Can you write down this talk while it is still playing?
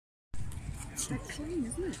It's like clean,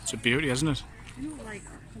 isn't it? It's a beauty, isn't it? You know, like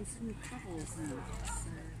constant travels and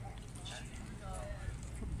it's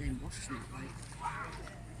probably been washing it, like.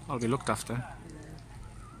 I'll be looked after.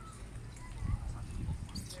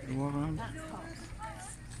 You walk around. That's hot.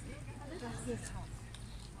 That's hot.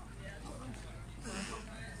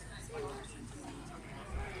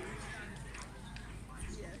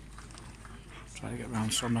 Try to get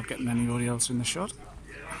round so I'm not getting anybody else in the shot.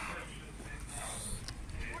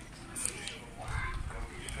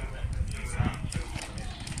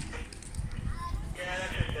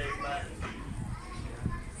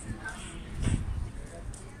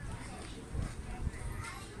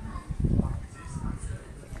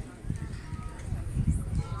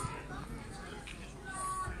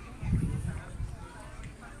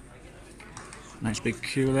 Nice big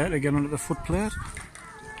queue there to get onto the footplate.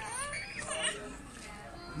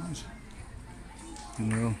 Right.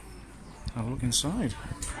 And we'll have a look inside.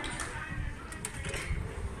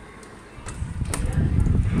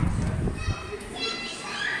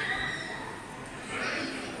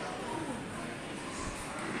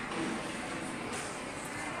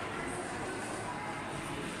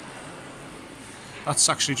 That's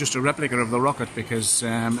actually just a replica of the rocket because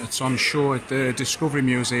it's on show at the Discovery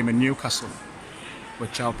Museum in Newcastle,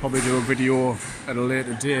 which I'll probably do a video at a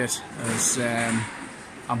later date as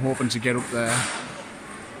I'm hoping to get up there.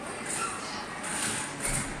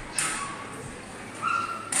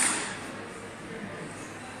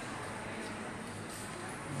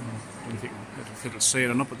 I don't think if it'll see it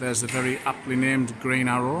or not, but there's the very aptly named Green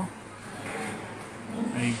Arrow.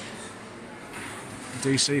 Any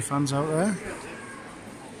DC fans out there?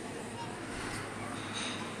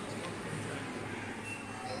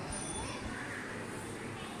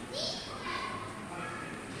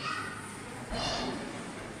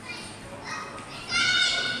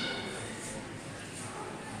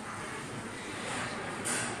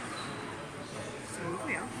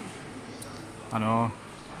 I know.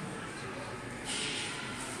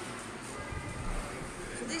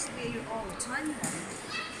 So this will be all the time then?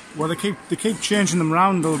 Well, they keep changing them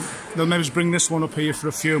round. They'll maybe just bring this one up here for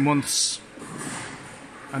a few months,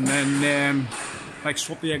 and then like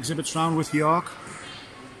swap the exhibits round with York,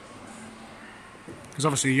 because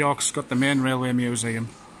obviously York's got the main railway museum,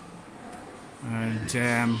 and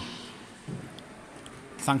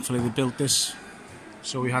thankfully they built this,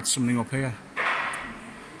 so we had something up here.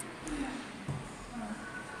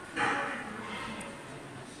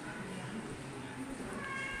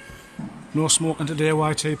 No smoking today,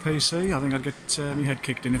 YTPC. I think I'd get my head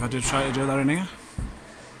kicked in if I did try to do that in here.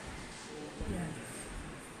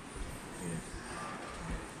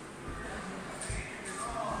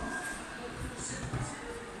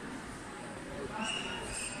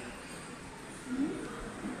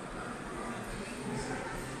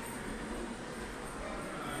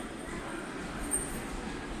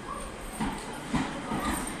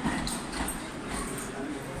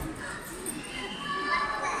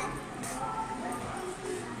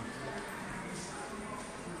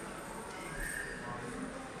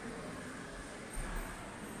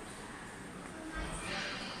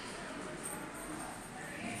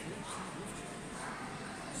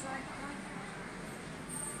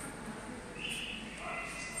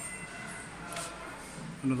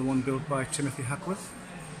 Another one built by Timothy Hackworth.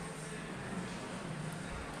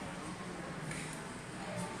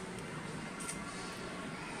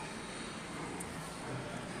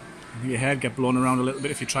 I think your head get blown around a little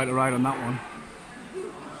bit if you try to ride on that one.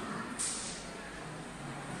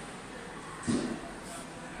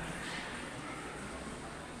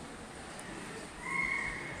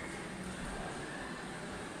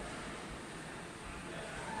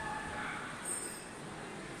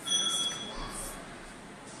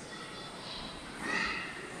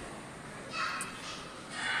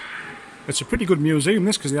 It's a pretty good museum,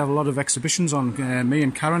 this, because they have a lot of exhibitions on. Me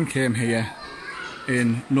and Karen came here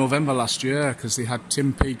in November last year because they had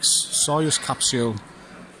Tim Peake's Soyuz capsule,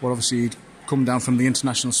 what obviously he'd come down from the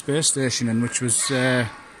International Space Station, and which was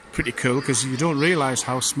pretty cool because you don't realise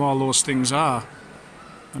how small those things are.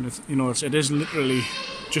 And it is literally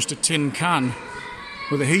just a tin can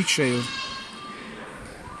with a heat shield.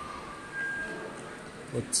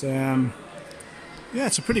 But yeah,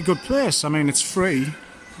 it's a pretty good place. I mean, it's free.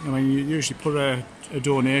 I mean, you usually put a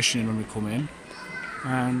donation in when we come in,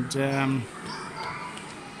 and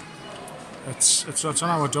it's on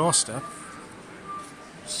our doorstep.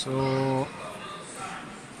 So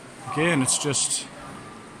again, it's just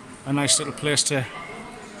a nice little place to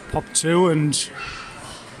pop to and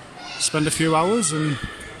spend a few hours and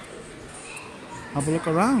have a look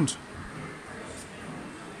around.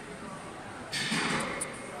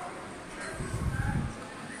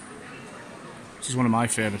 This is one of my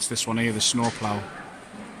favourites, this one here, the snowplow.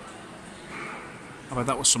 I bet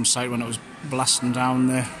that was some sight when it was blasting down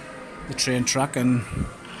the train track and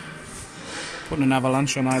putting an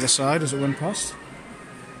avalanche on either side as it went past.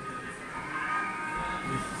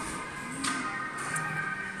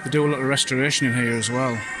 They do a little restoration in here as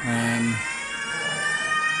well.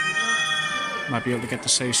 Might be able to get to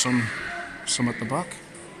see some at the back.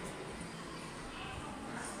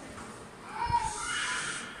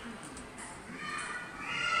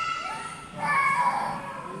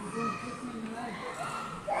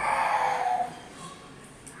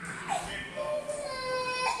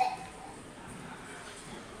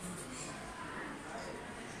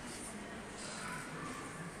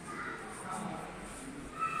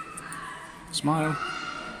 Smile.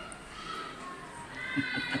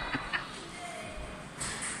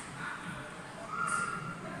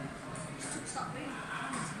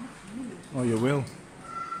 Oh, you will.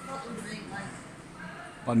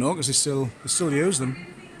 I know, because they still use them.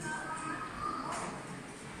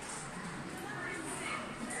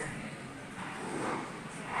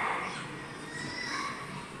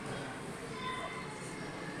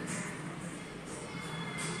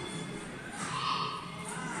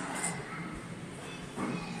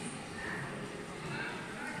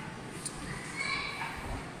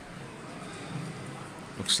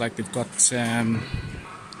 Looks like they've got an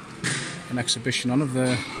exhibition on of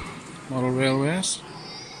the model railways.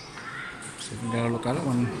 So you can get a look at it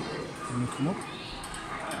when you come up.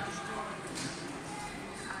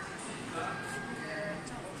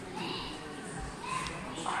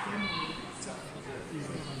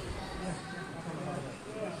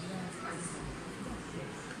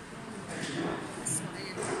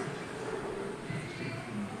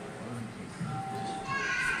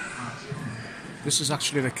 This is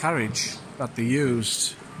actually the carriage that they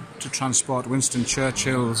used to transport Winston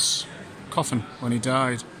Churchill's coffin when he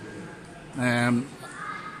died. I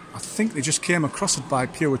think they just came across it by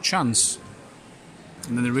pure chance,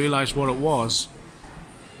 and then they realised what it was.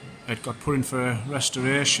 It got put in for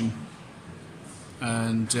restoration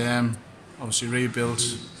and obviously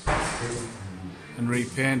rebuilt and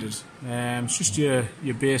repainted. It's just your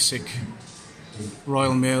basic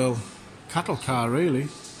Royal Mail cattle car, really.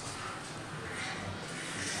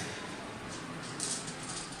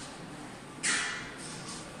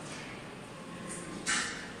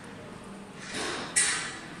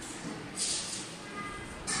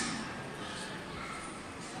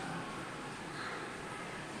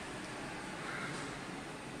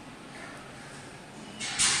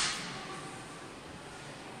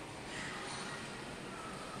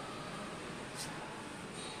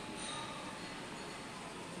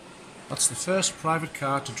 That's the first private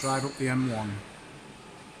car to drive up the M1.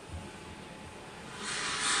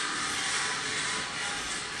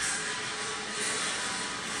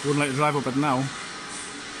 Wouldn't like to drive up it now.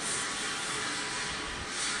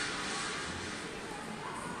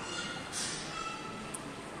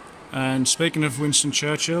 And speaking of Winston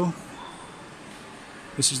Churchill,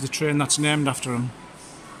 this is the train that's named after him.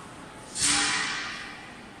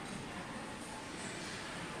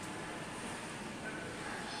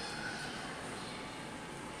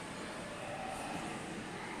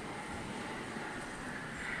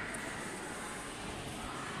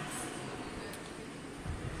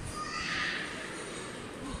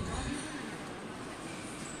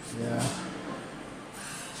 Yeah.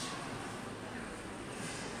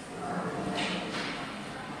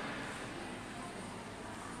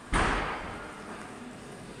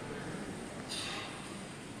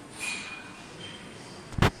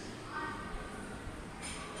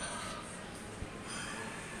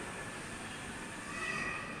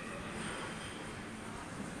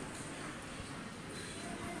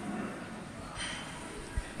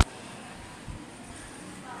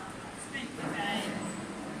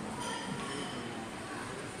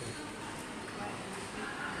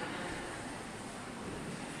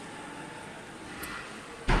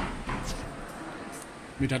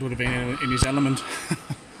 My dad would have been in his element.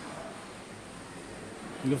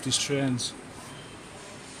 He loved his trains.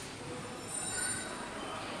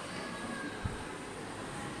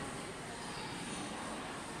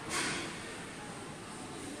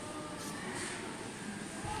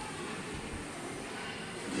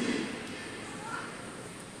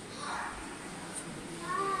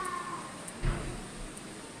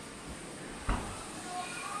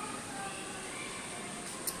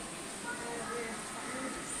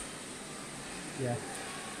 Yeah.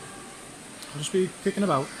 I'll just be kicking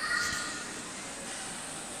about.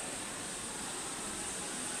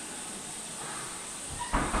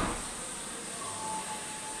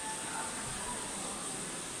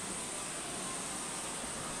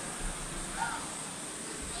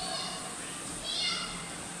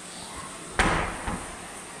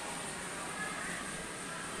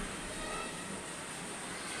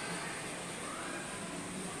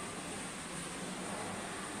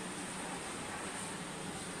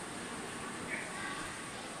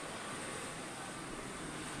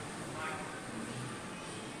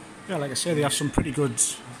 Yeah, like I say, they have some pretty good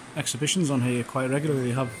exhibitions on here quite regularly.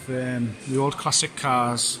 They have the old classic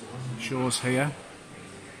cars shows here.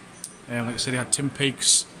 Like I said, they had Tim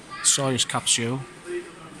Peake's Soyuz capsule,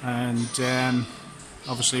 and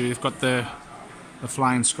obviously we've got the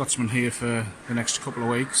Flying Scotsman here for the next couple of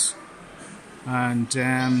weeks. And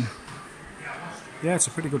yeah, it's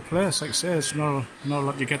a pretty good place. Like I say, it's not a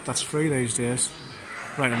lot you get that's free these days.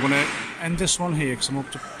 Right, I'm going to end this one here because I'm up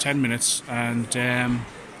to 10 minutes, and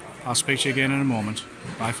I'll speak to you again in a moment.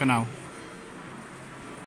 Bye for now.